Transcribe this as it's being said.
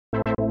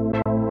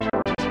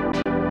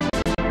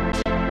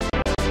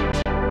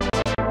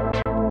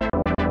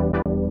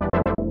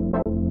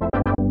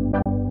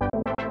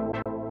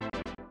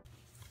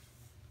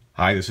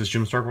Hi, this is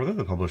Jim Starkweather,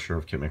 the publisher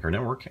of Kitmaker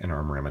Network and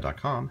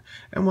Armorama.com,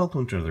 and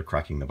welcome to another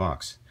Cracking the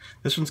Box.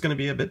 This one's going to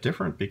be a bit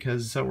different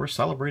because we're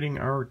celebrating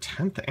our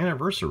 10th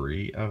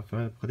anniversary of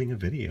putting a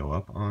video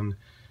up on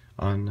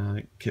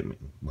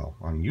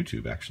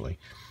YouTube, actually.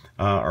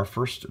 Our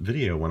first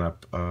video went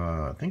up,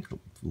 I think,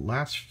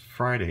 last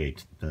Friday,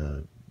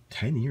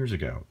 10 years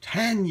ago.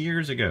 10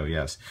 years ago,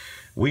 yes.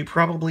 We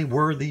probably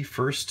were the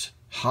first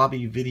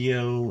hobby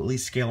video, at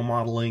least scale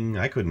modeling.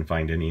 I couldn't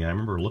find any. I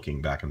remember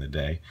looking back in the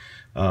day.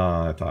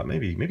 I thought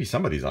maybe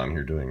somebody's on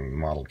here doing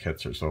model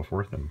kits or so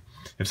forth. And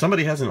if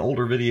somebody has an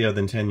older video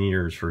than 10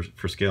 years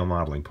for scale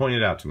modeling, point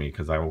it out to me,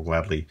 because I will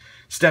gladly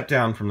step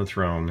down from the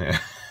throne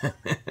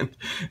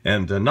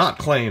and not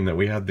claim that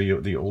we had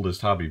the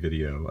oldest hobby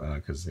video,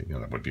 because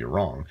that would be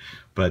wrong.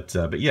 But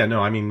yeah,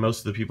 no, I mean, most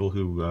of the people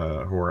who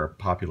are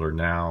popular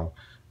now,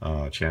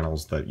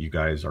 channels that you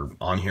guys are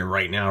on here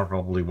right now,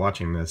 probably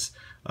watching this,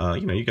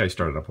 you guys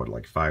started up, what,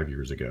 like 5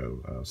 years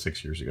ago,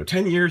 6 years ago.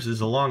 10 years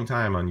is a long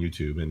time on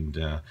YouTube,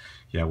 and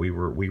yeah, we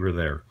were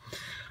there.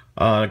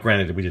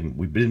 Granted,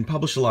 we didn't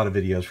publish a lot of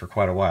videos for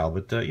quite a while,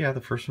 but yeah,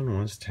 the first one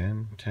was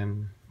 10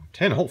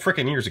 whole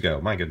frickin' years ago.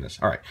 My goodness.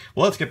 All right,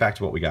 well, let's get back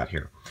to what we got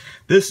here.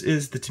 This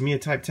is the Tamiya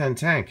Type 10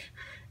 tank.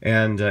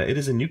 And it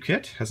is a new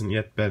kit, hasn't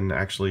yet been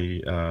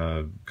actually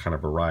kind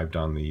of arrived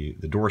on the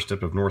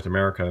doorstep of North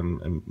America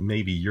and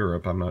maybe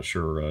Europe. I'm not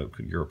sure.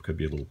 Europe could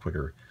be a little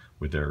quicker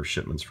with their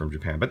shipments from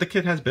Japan. But the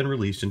kit has been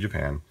released in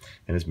Japan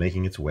and is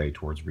making its way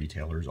towards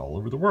retailers all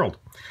over the world.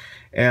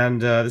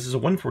 And this is a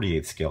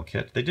 1/48 scale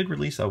kit. They did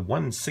release a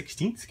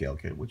 1/16 scale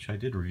kit, which I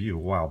did review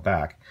a while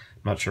back.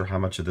 I'm not sure how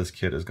much of this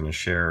kit is going to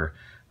share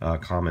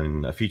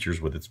common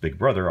features with its big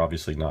brother.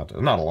 Obviously not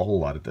a whole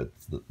lot of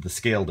the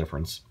scale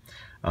difference.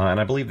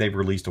 And I believe they've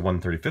released a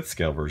 1/35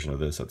 scale version of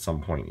this at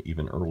some point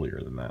even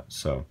earlier than that.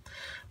 So,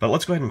 but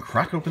let's go ahead and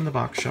crack open the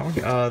box, shall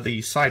we?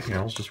 The side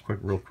panels, just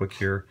real quick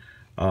here.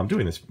 I'm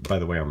doing this, by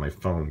the way, on my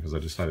phone because I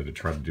decided to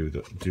try to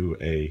do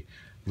a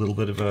little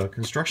bit of a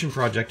construction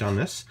project on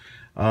this,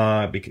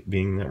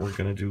 being that we're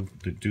going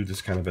to do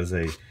this kind of as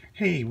a,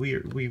 hey,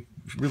 we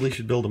really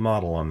should build a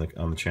model on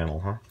the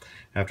channel, huh?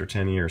 After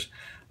 10 years.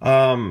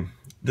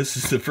 This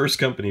is the first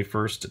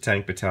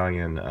tank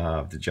battalion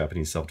of the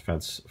Japanese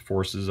Self-Defense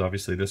Forces.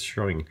 Obviously, this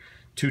showing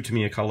two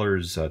Tamiya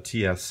colors,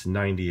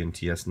 TS-90 and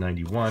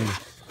TS-91.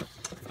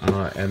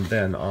 And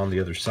then on the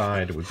other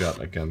side, we've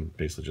got, again,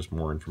 basically just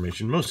more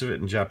information, most of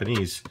it in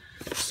Japanese.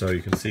 So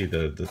you can see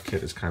the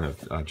kit is kind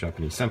of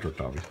Japanese-centric,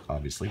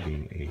 obviously,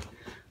 being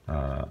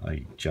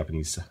a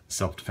Japanese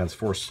Self-Defense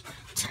Force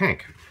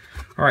tank.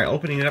 All right,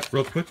 opening it up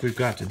real quick, we've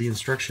got the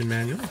instruction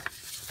manual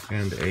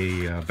and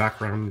a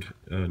background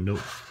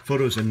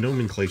photos and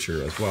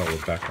nomenclature as well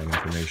with background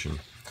information,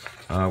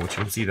 which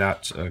you can see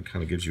that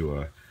kind of gives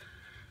you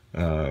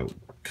a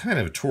kind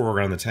of a tour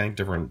around the tank,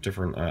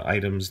 different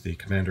items, the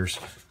commander's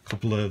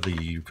cupola,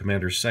 the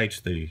commander's sight,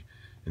 the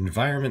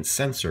environment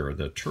sensor,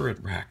 the turret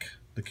rack,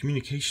 the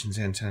communications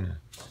antenna.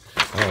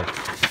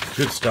 Oh,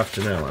 good stuff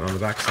to know. And on the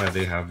back side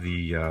they have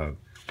the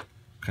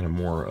kind of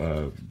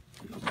more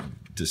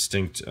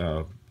distinct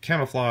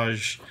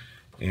camouflage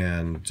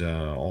and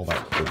all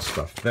that good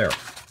stuff there.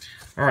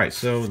 All right,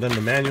 so then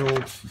the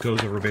manual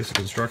goes over basic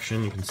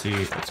instruction. You can see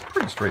it's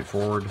pretty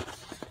straightforward,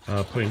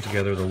 putting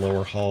together the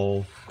lower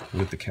hull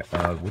with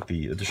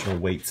the additional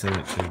weights in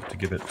it to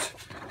give it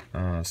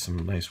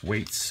some nice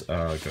weights.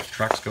 Got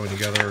tracks going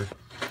together,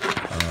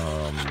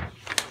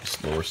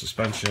 lower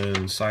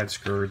suspension, side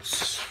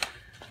skirts.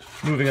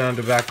 Moving on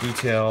to back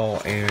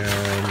detail,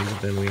 and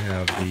then we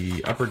have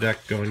the upper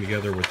deck going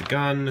together with the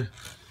gun.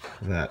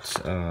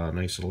 That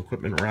nice little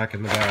equipment rack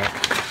in the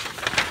back,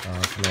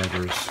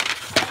 commander's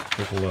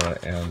cupola,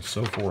 and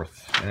so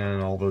forth.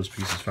 And all those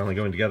pieces finally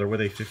going together with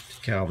a 50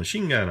 cal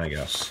machine gun, I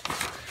guess.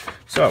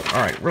 So,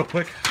 all right, real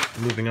quick,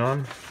 moving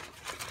on.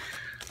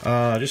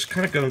 Just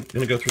kind of going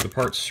to go through the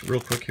parts real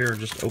quick here,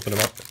 just open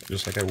them up,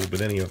 just like I would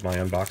with any of my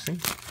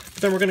unboxing.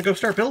 But then we're going to go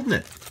start building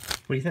it.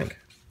 What do you think?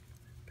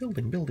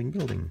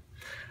 Building.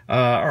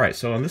 All right,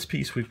 so on this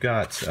piece we've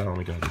got, let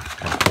me go ahead and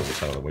kind of pull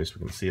this out of the way so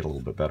we can see it a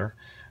little bit better.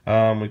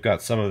 We've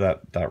got some of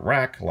that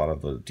rack, a lot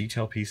of the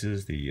detail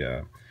pieces,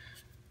 the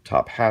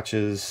top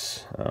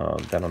hatches.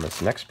 Then on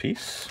this next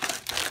piece,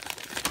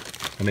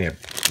 I may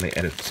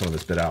edit some of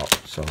this bit out,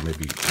 so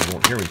maybe you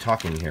won't hear me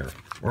talking here,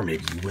 or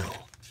maybe you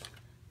will.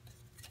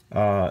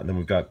 And then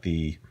we've got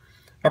the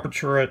upper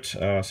turret,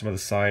 some of the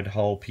side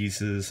hull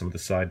pieces, some of the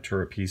side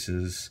turret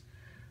pieces.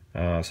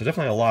 So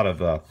definitely a lot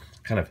of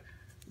kind of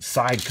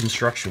side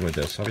construction with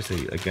this.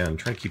 Obviously, again,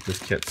 trying to keep this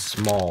kit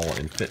small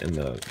and fit in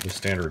the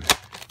standard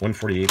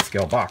 1/48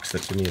 scale box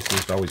that Tamiya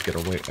seems to always get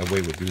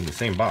away with doing the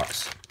same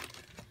box.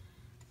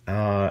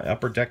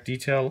 Upper deck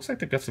detail, looks like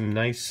they've got some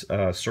nice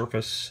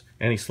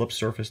anti-slip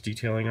surface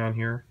detailing on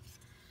here.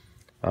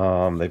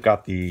 They've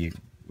got the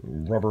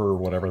rubber,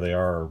 whatever they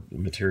are,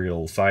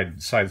 material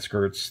side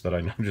skirts that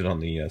I noted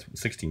on the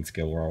 16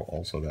 scale were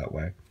also that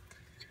way.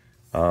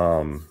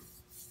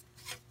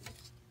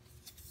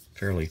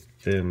 Fairly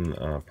thin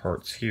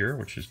parts here,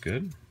 which is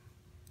good.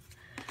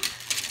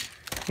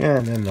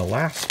 And then the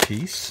last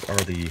piece are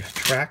the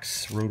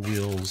tracks, road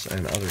wheels,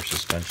 and other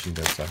suspension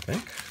bits, I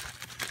think.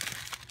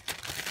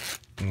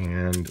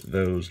 And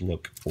those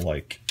look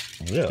like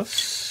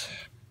this.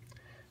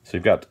 So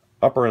you've got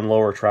upper and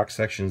lower track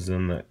sections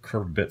and the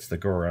curved bits that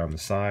go around the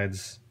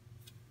sides.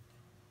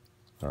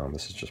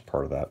 This is just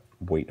part of that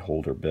weight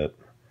holder bit.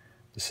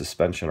 The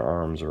suspension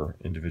arms are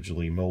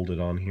individually molded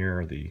on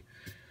here. The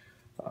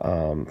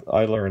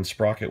idler and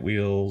sprocket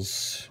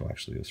wheels, well,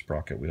 actually the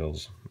sprocket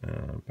wheels,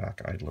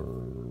 back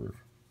idler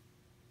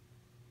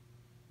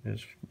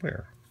is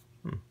where?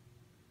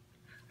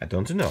 I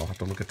don't know. I'll have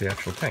to look at the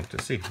actual tank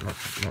to see. I'm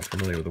not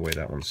familiar with the way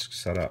that one's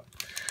set up.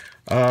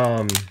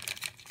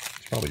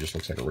 This probably just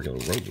looks like a regular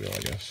road wheel, I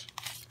guess.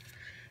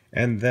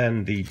 And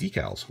then the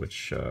decals,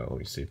 which, let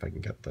me see if I can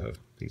get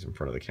these in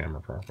front of the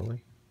camera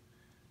properly.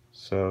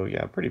 So,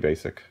 yeah, pretty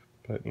basic,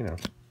 but, you know,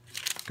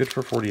 good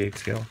for 48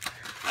 scale.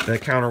 The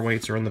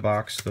counterweights are in the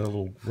box, the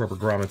little rubber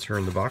grommets are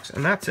in the box,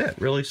 and that's it,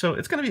 really. So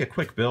it's going to be a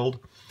quick build,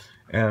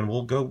 and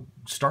we'll go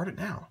start it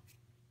now.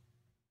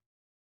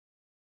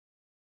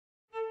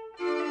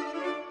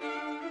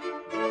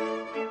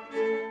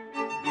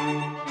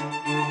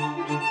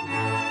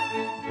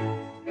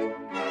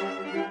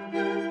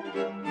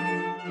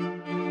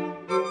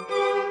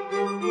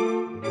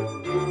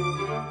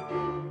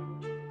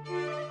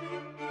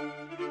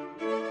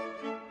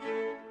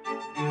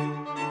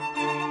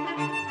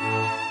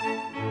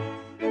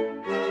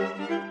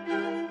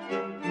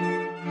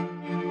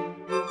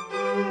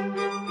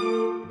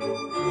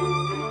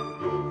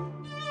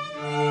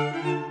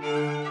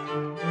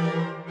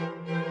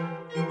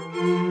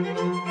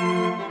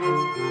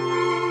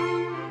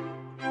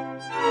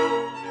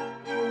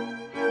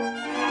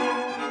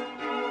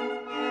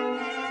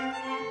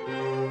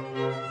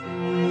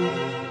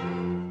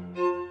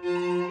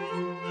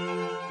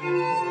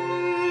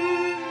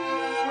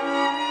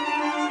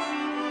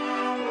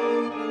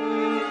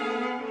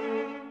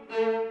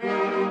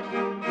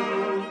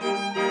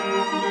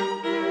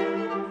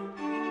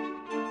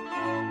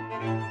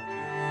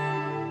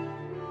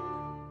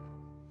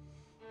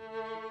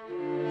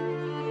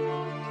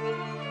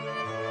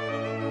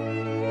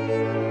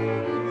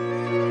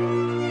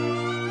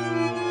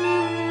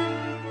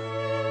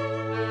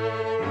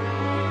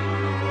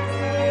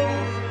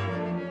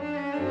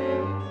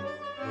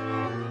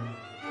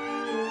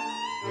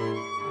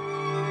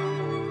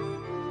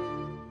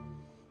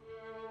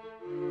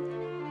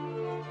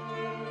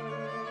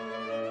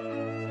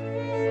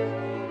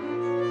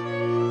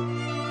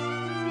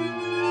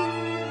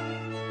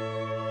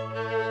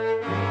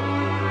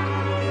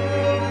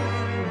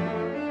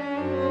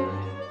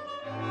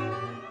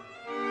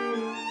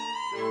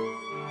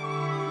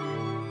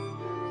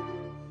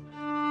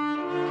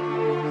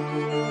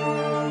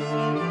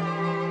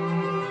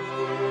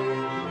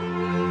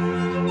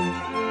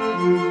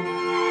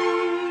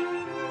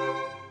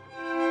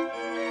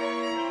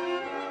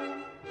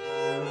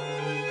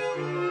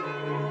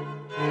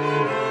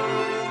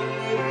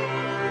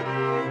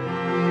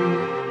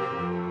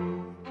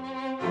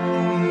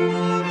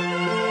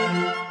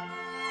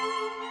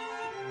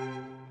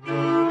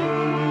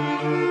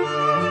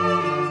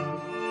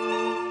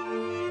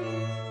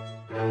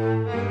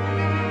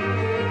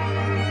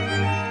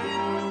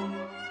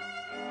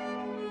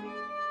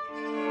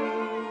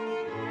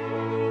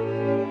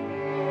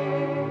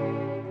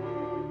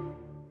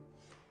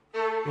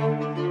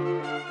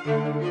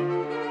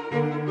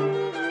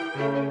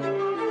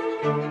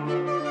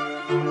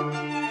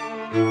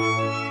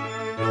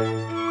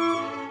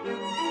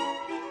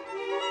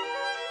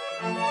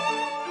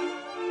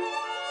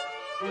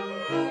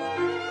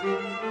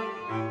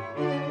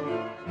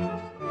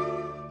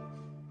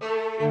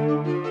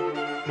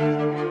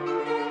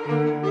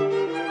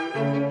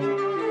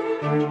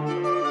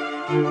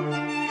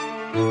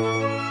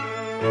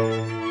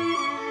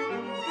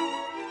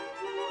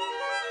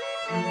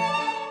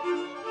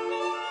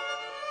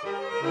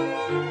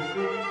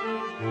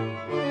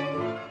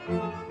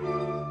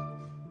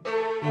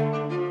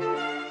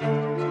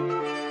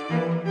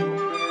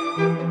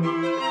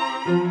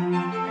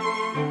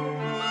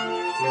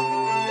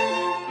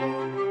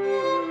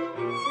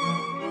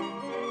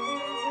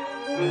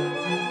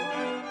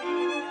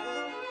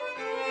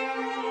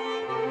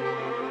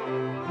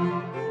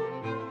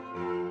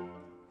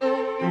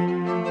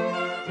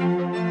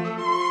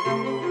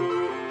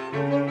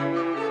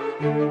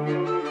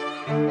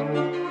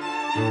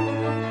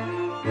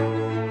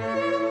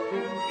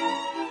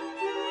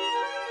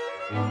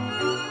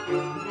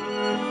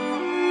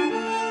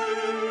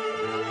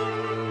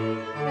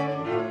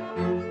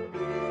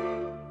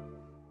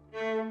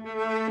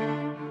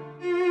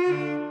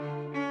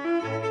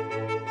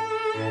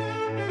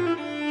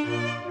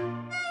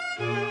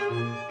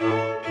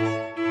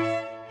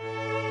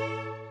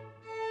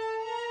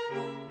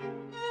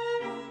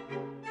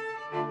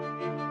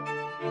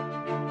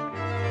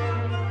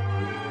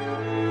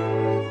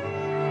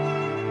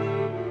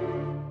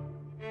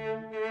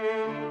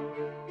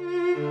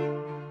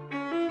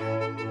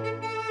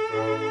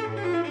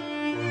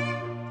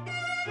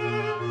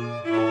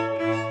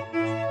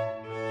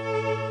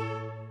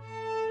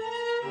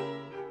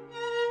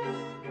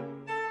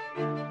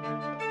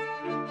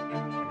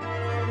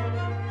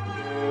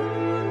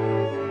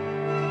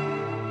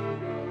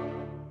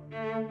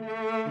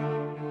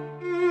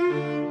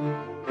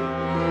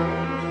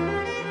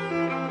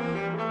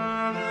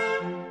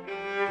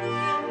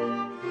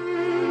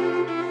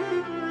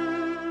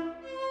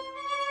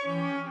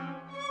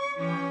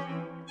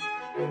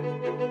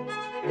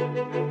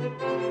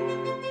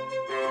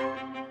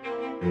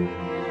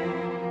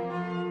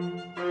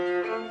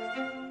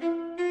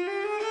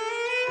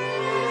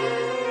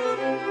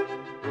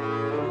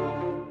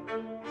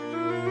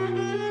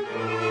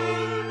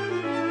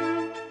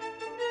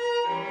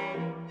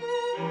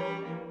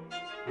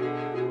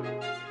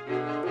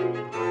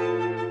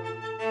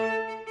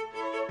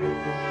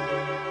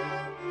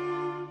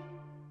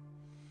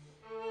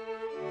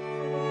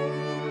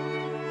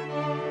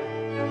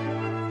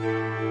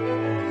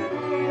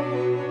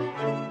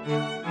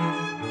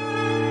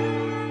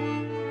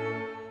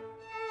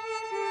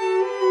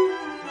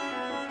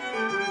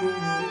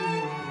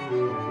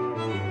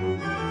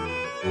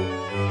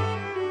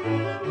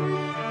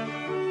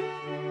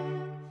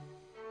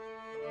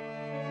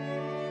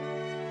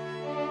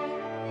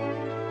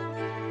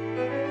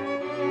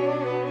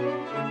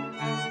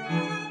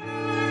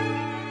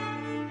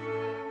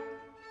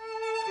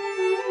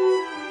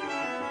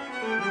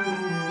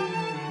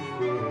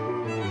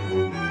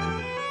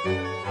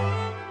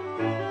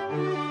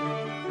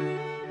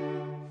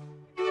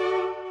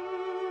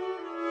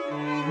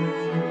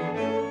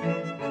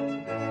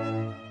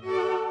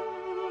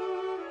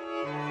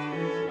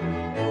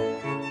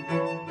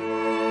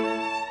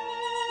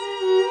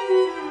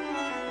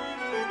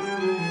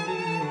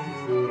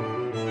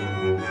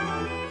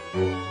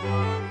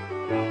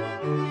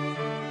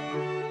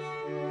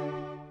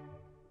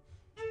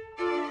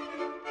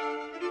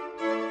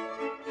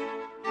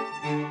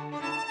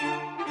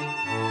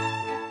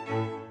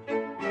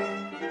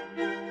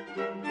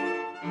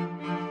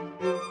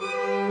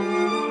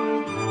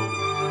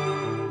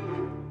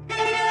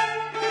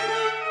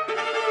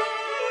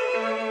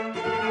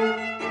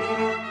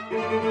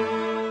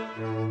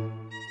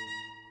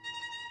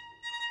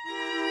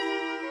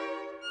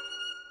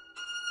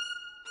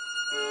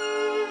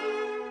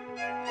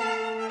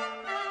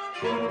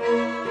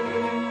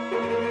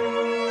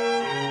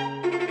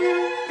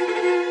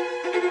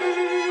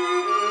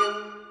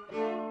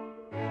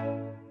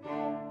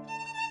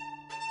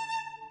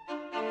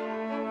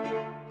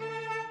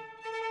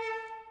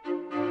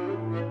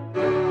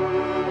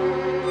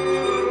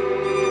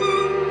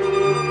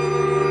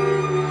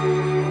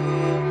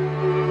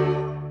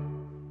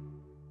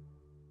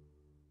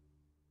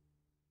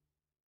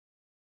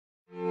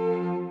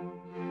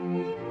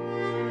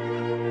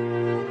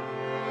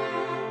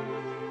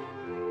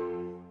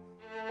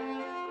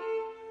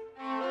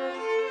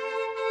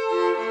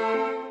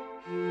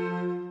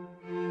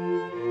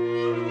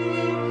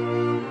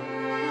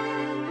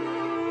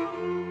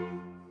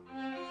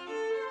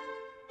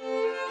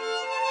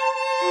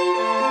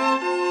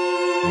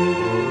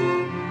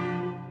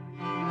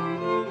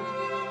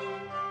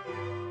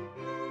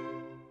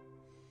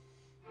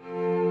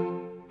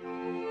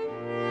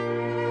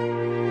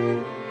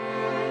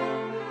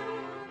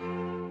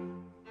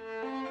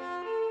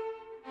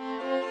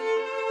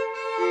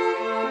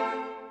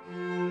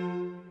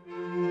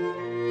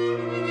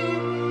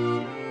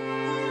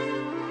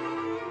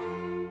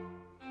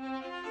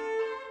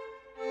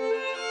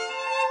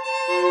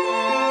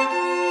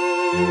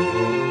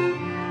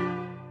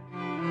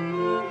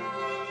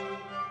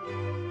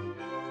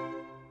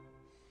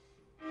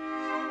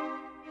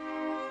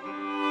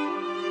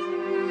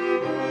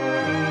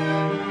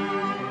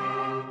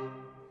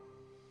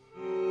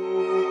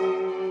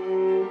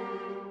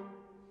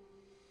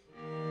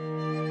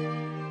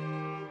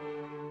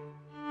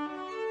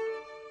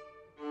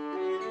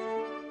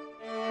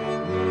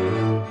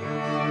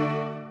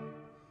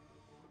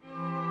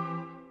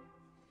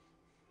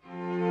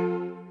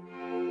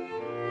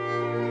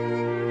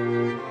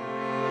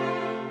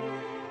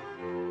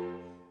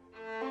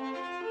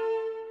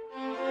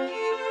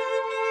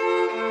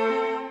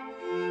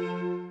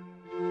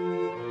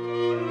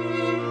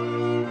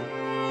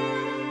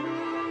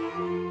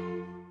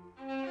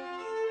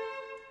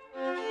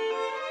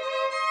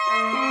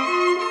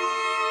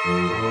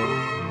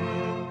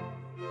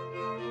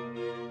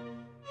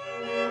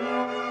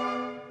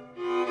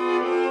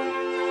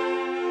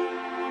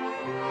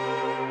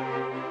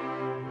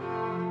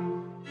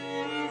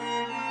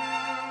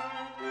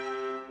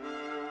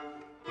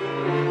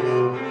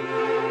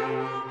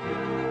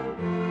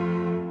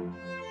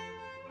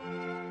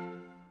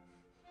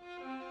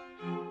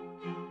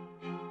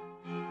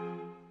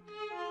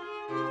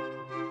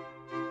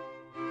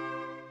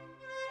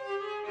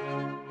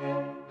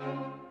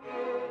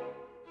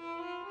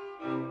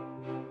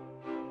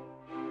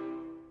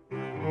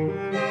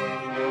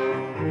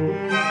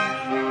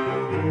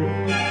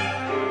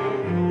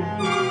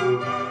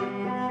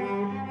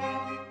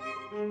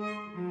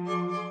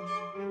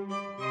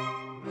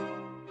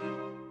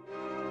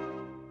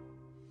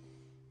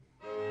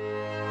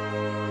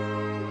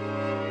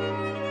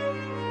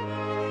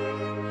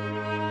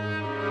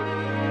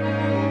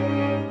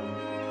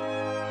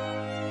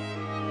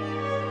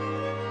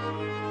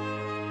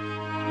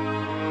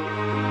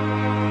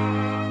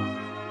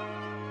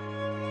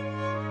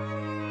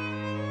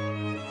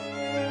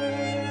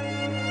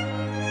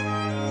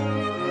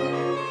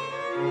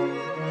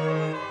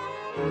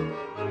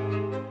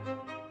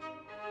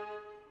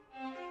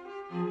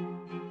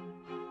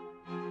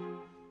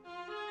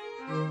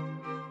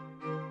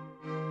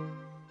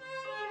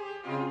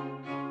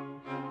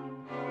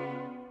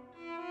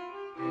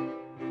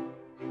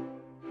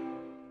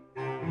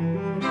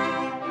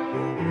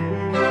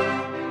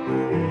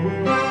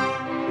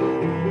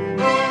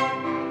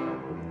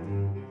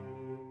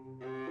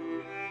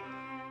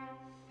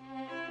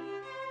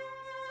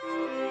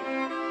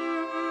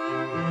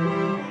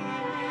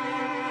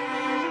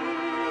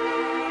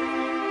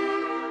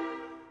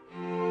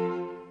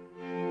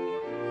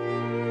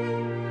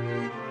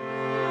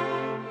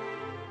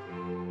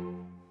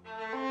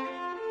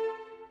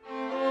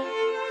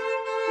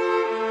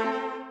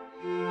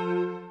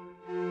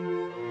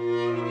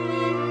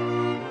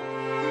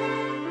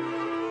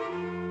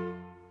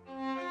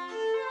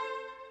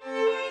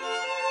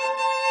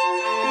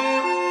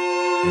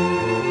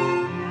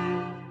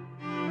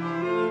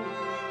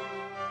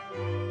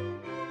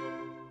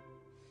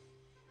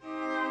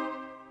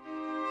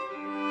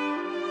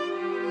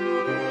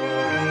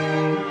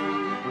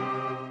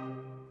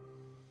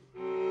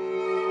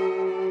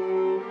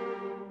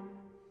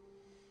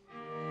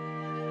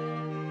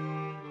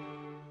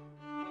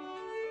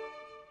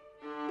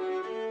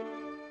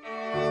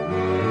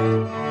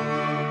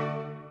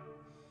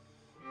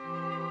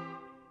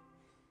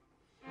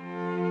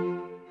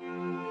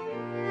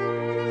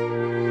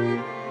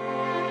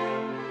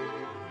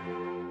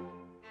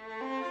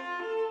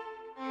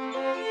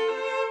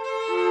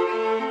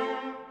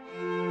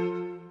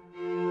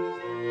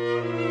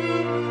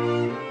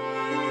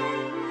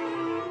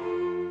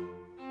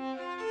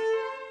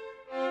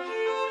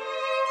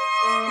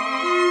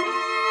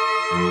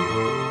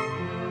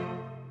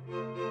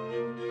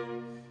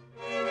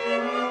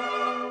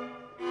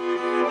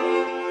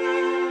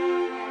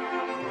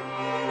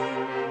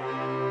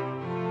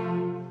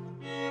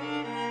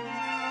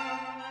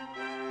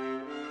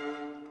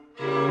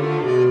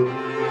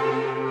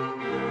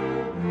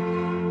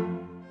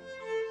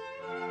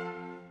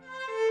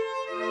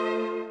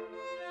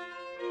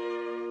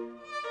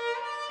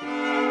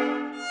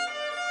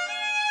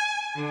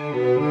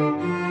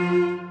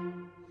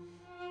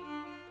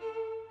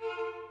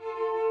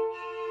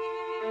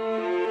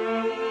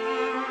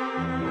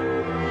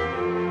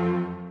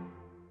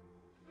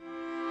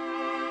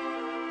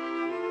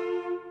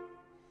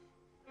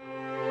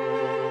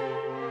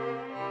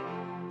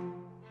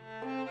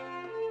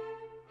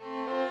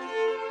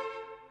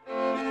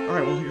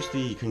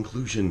 the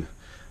conclusion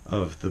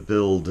of the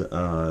build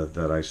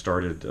that I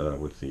started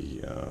with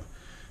the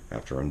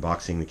after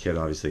unboxing the kit,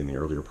 obviously in the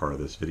earlier part of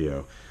this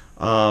video.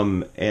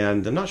 And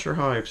I'm not sure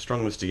how I've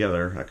strung this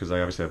together, because I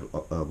obviously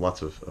have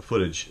lots of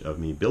footage of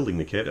me building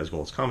the kit as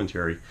well as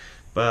commentary,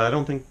 but I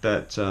don't think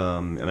that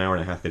an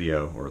hour-and-a-half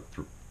video or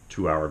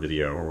 2-hour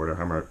video or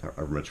whatever,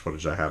 however much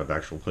footage I have of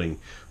actual putting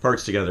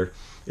parts together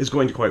is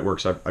going to quite work.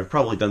 So I've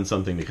probably done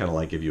something to kind of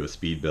like give you a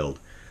speed build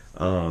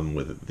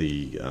with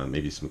the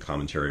maybe some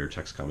commentary or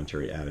text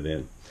commentary added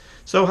in.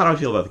 So how do I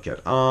feel about the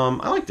kit?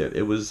 I liked it.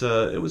 It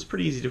was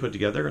pretty easy to put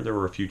together. There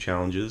were a few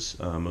challenges,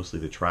 mostly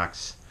the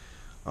tracks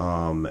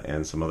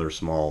and some other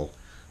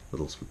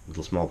little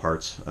small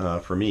parts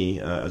for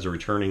me as a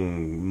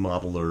returning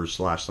modeler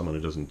 / someone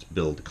who doesn't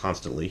build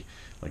constantly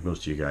like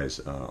most of you guys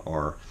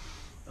are.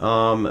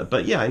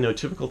 But yeah, I know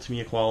typical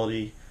Tamiya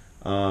quality.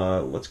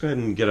 Let's go ahead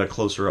and get a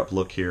closer up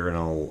look here, and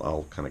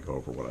I'll kind of go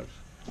over what I've.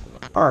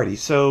 Alrighty,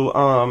 so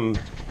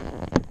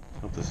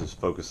hope this is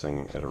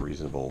focusing at a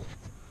reasonable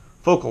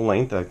focal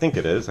length. I think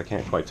it is. I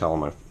can't quite tell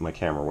on my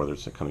camera whether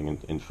it's coming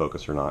in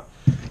focus or not.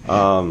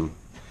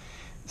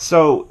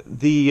 So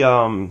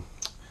the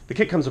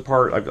kit comes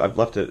apart. I've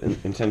left it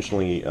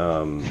intentionally.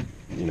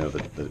 You know,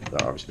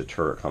 obviously the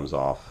turret comes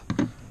off.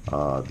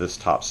 This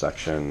top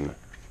section.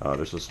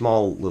 There's a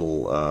small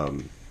little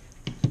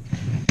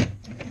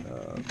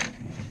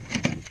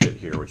bit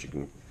here which you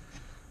can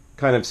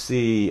kind of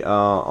see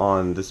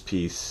on this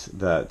piece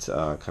that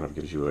kind of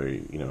gives you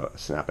a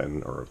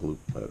snap-in or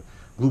a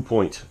glue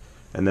point,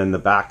 and then the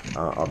back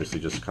obviously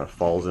just kind of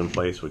falls in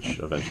place, which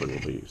eventually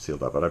will be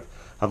sealed up. But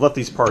I've left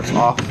these parts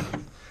off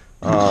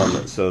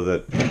so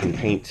that I can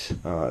paint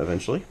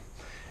eventually,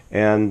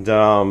 and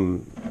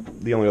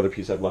the only other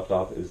piece I've left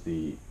off is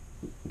the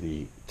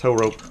tow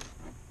rope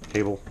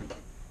cable,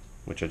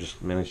 which I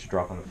just managed to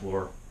drop on the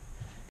floor.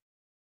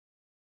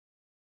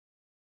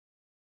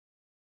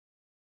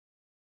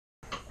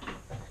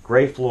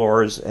 Gray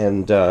floors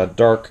and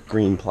dark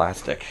green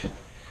plastic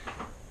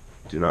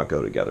do not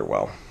go together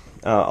well.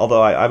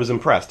 Although I was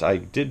impressed. I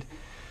did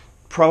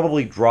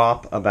probably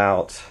drop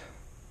about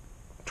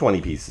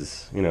 20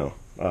 pieces,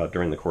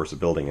 during the course of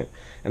building it.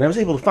 And I was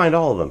able to find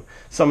all of them.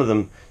 Some of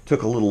them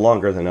took a little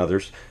longer than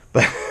others,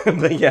 but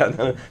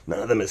yeah, none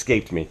of them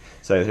escaped me.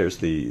 So here's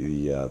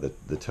the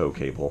tow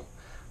cable,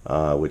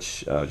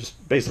 which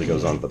just basically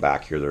goes onto the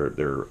back here.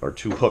 There are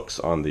two hooks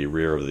on the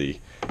rear of the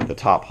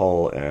top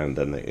hull, and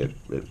then it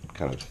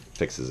kind of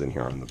fixes in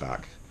here on the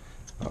back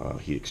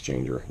heat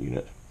exchanger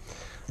unit.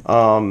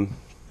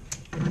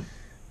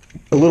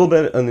 A little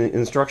bit on the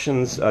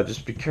instructions,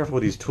 just be careful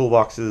with these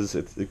toolboxes.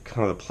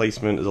 Kind of the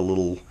placement is a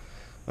little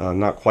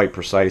not quite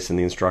precise in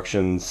the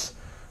instructions.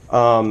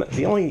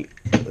 The only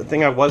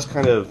thing I was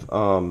kind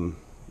of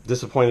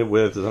disappointed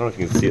with is, I don't know if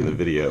you can see it in the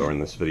video or in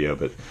this video,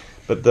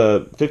 but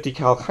the 50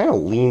 cal kind of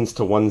leans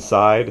to one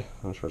side.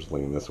 I'm not sure it's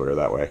leaning this way or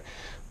that way,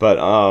 but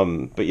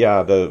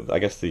yeah, I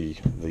guess the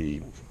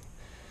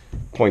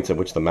points at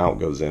which the mount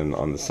goes in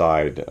on the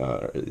side,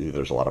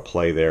 there's a lot of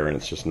play there, and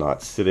it's just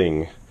not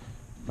sitting.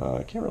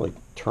 I can't really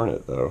turn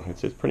it though.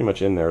 It's pretty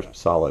much in there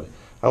solid.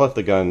 I left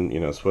the gun,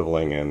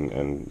 swiveling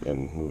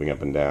and moving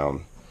up and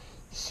down.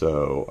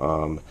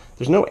 So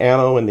there's no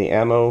ammo in the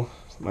ammo.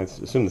 I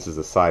assume this is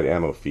a side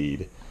ammo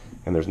feed,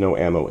 and there's no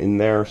ammo in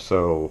there,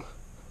 so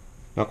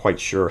not quite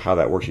sure how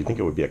that works. You'd think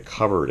it would be a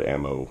covered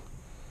ammo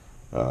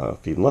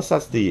feed, unless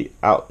that's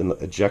out in the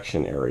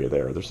ejection area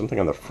there. There's something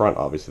on the front,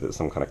 obviously, that's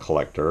some kind of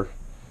collector,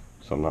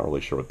 so I'm not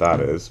really sure what that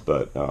is,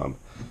 but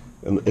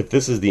and if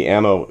this is the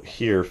ammo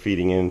here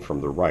feeding in from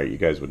the right, you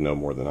guys would know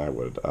more than I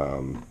would,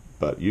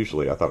 but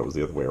usually I thought it was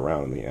the other way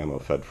around, and the ammo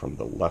fed from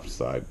the left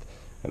side,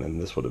 and then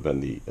this would have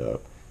been the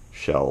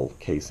shell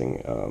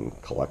casing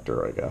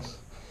collector, I guess.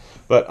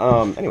 But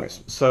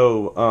anyways,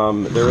 so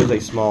there is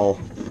a small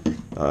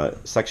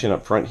section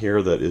up front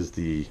here that is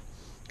the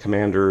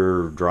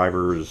commander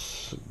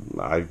driver's.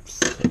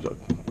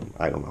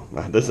 I don't know.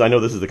 I know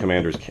this is the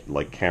commander's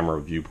camera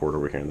viewport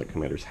over here in the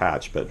commander's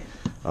hatch, but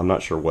I'm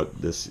not sure what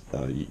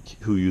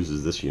who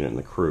uses this unit in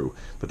the crew.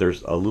 But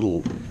there's a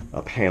little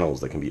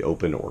panels that can be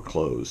open or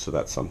closed, so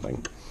that's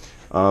something.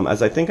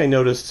 As I think I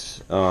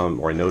noticed,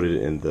 or I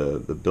noted in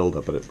the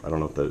build-up, but I don't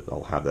know if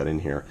I'll have that in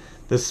here.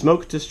 The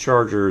smoke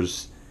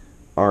dischargers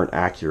aren't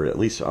accurate, at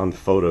least on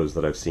photos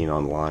that I've seen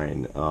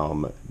online.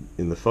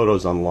 In the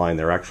photos online,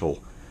 there are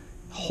actual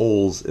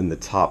holes in the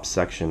top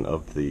section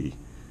of the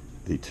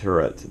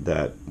turret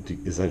that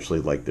essentially,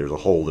 like, there's a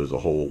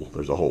hole,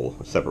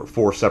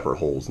 four separate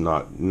holes,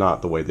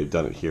 not the way they've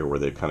done it here, where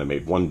they've kind of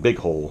made one big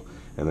hole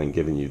and then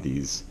given you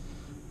these.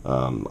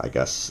 I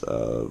guess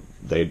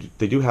they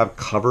do have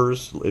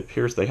covers. It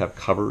appears they have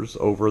covers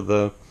over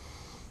the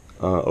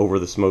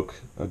smoke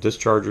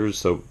dischargers,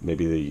 so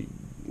maybe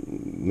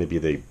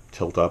they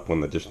tilt up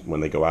when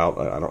they go out.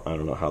 I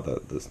don't know how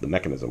the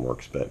mechanism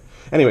works, but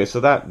anyway, so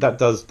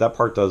that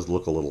part does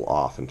look a little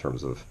off in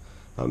terms of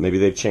maybe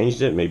they've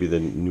changed it. Maybe the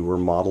newer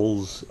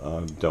models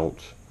don't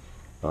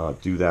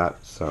do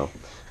that. So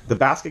the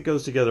basket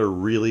goes together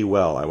really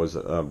well. I was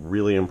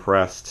really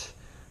impressed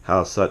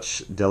how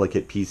such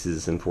delicate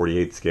pieces in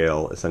 48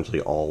 scale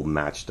essentially all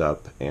matched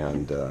up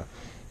and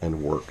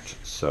worked.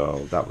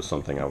 So that was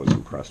something I was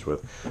impressed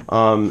with.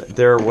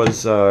 There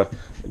was,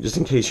 just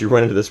in case you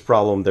run into this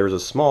problem, there's a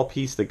small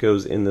piece that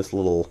goes in this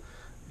little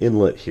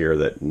inlet here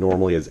that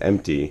normally is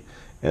empty,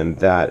 and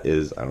that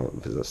is, I don't know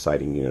if it's a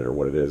sighting unit or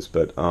what it is,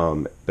 but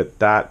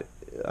that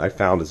I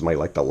found is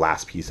like the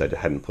last piece I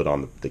hadn't put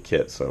on the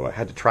kit, so I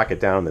had to track it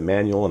down in the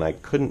manual, and I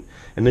couldn't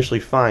initially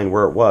find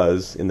where it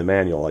was in the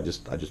manual. I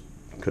just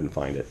couldn't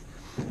find it.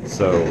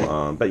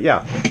 So, but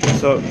yeah,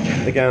 so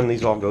again,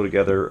 these all go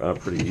together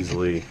pretty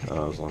easily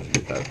as long as you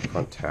get that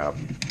front tab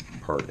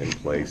part in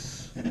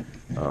place,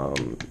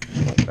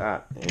 like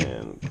that,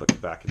 and click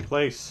it back in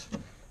place,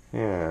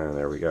 and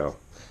there we go.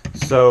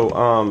 So,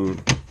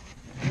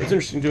 it's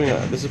interesting doing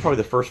this is probably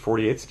the first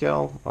 48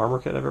 scale armor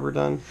kit I've ever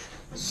done.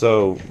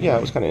 So yeah,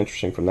 it was kind of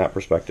interesting from that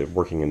perspective,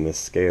 working in this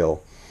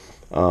scale.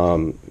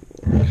 I'm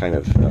cutting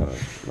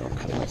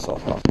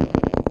myself off.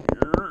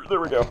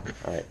 There we go.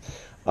 All right.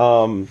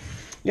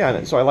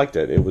 Yeah, so I liked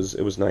it. It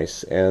was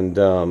nice, and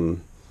I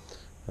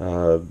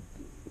don't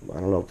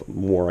know if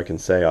more I can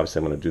say. Obviously,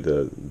 I'm going to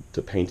do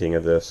the painting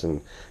of this,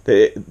 and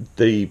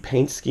the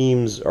paint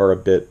schemes are a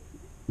bit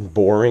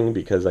boring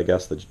because I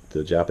guess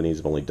the Japanese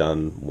have only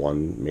done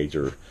one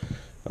major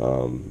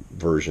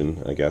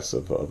version, I guess,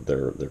 of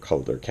their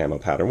camo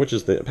pattern, which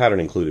is the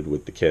pattern included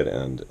with the kit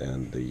and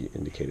the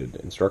indicated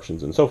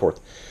instructions and so forth.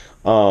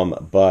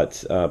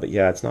 But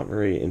yeah, it's not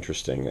very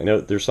interesting. I know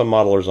there's some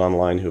modelers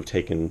online who have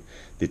taken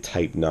the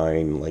Type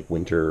 9 like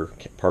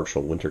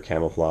partial winter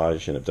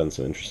camouflage and have done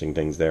some interesting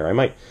things there. I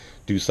might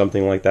do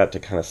something like that to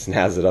kind of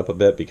snazz it up a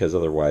bit, because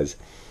otherwise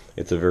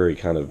it's a very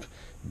kind of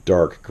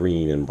dark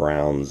green and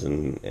browns,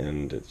 and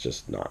it's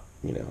just not,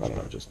 I don't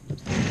know, just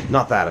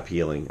not that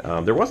appealing.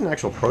 There was an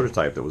actual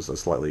prototype that was a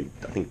slightly,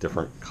 I think,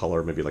 different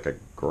color, maybe like a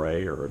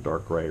gray or a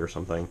dark gray or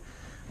something.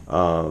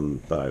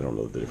 But I don't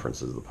know the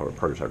differences. The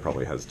prototype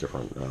probably has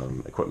different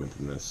equipment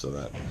than this,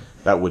 so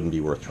that wouldn't be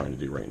worth trying to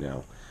do right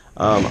now.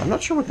 I'm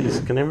not sure what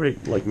these, can anybody,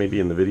 like, maybe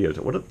in the video,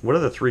 what do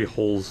the 3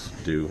 holes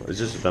do? Is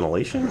this just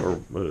ventilation, or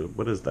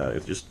what is that?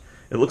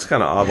 It looks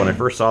kind of odd. When I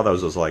first saw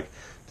those, I was like,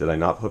 did I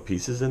not put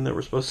pieces in that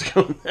were supposed to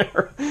go in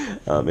there?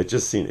 It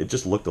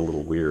just looked a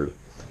little weird,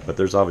 but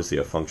there's obviously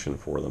a function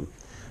for them.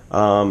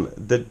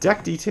 The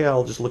deck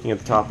detail, just looking at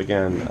the top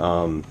again,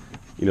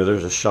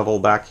 there's a shovel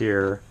back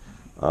here.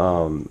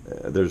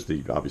 There's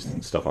the obvious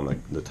stuff on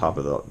the top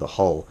of the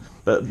hull,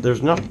 but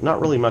there's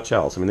not really much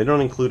else. I mean, they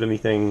don't include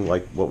anything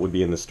like what would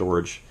be in the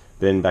storage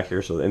bin back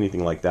here, so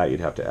anything like that you'd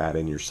have to add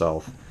in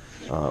yourself,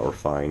 or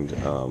find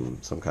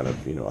some kind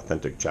of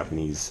authentic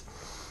Japanese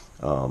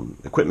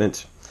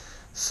equipment,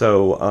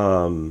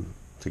 so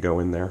to go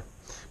in there.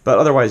 But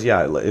otherwise,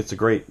 yeah, it's a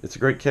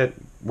great kit.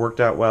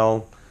 Worked out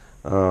well.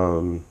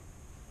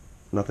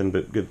 Nothing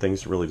but good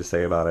things really to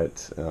say about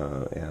it,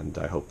 and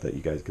I hope that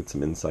you guys get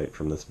some insight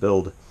from this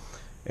build.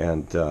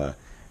 And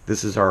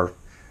this is our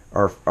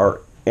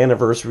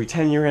anniversary,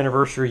 10-year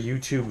anniversary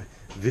YouTube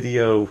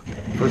video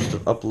first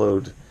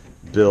upload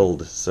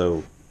build.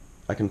 So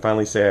I can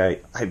finally say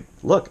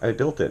look, I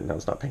built it. Now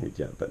it's not painted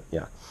yet, but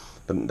yeah.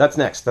 But that's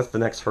next. That's the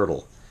next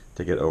hurdle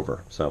to get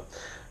over. So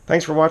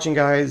thanks for watching,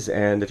 guys.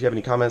 And if you have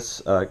any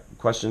comments,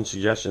 questions,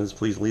 suggestions,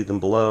 please leave them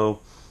below.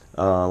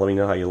 Let me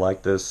know how you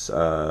like this.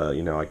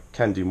 I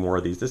can do more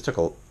of these. This took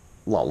a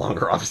lot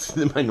longer,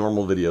 obviously, than my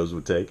normal videos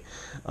would take.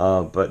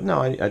 But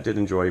no, I did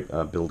enjoy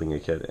building a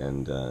kit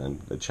and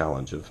the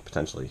challenge of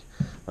potentially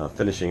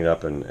finishing it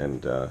up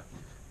and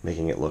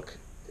making it look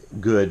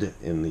good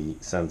in the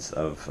sense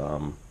of,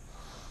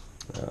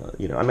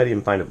 I might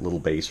even find a little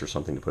base or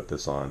something to put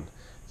this on,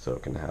 so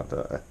it can have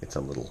it's a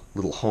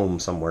little home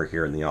somewhere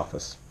here in the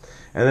office.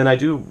 And then I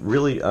do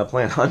really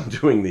plan on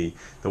doing the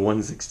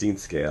 1/16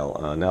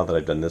 scale now that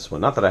I've done this one.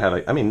 Not that I have,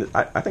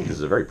 I think this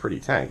is a very pretty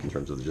tank in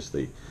terms of just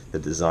the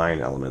design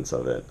elements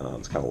of it.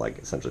 It's kind of like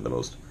essentially the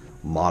most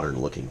modern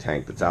looking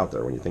tank that's out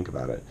there when you think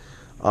about it.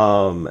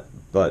 And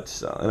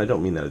I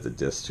don't mean that as a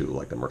diss to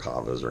like the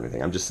Merkavas or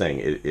anything. I'm just saying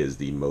it is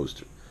the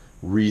most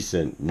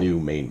recent new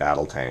main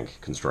battle tank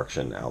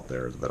construction out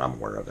there that I'm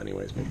aware of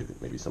anyways.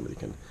 Maybe somebody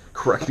can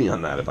correct me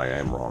on that if I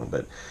am wrong,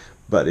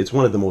 but it's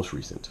one of the most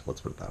recent, let's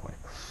put it that way.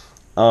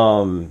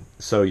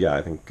 So yeah,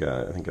 I think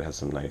it has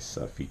some nice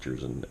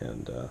features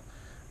and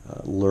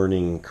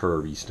learning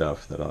curvy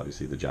stuff that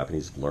obviously the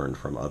Japanese have learned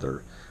from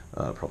other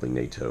probably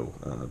NATO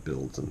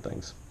builds and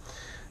things.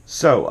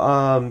 So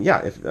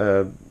yeah,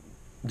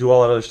 do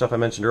all that other stuff I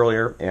mentioned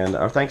earlier, and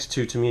our thanks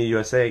to Tamiya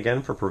USA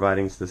again for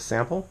providing this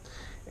sample.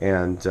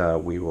 And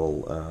we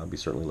will be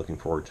certainly looking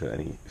forward to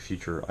any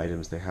future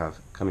items they have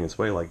coming its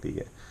way, like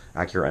the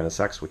Acura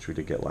NSX, which we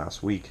did get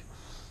last week.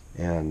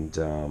 And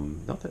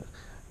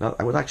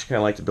I would actually kind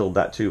of like to build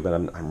that too, but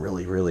I'm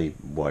really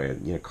boy,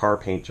 car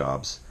paint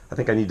jobs. I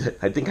think I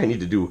need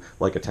to do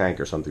like a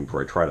tank or something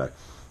before I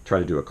try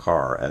to do a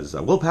car. As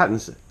Will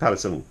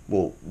Pattison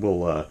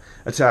will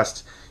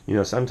attest.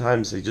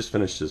 Sometimes he just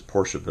finished his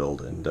Porsche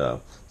build,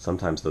 and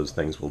sometimes those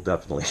things will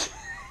definitely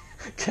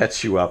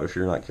catch you up if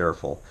you're not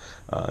careful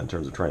in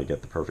terms of trying to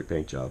get the perfect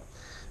paint job.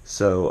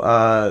 So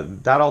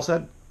that all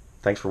said,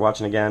 thanks for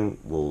watching again.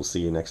 We'll see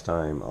you next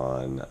time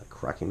on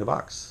cracking the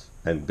box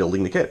and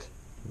building the kit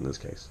in this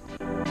case.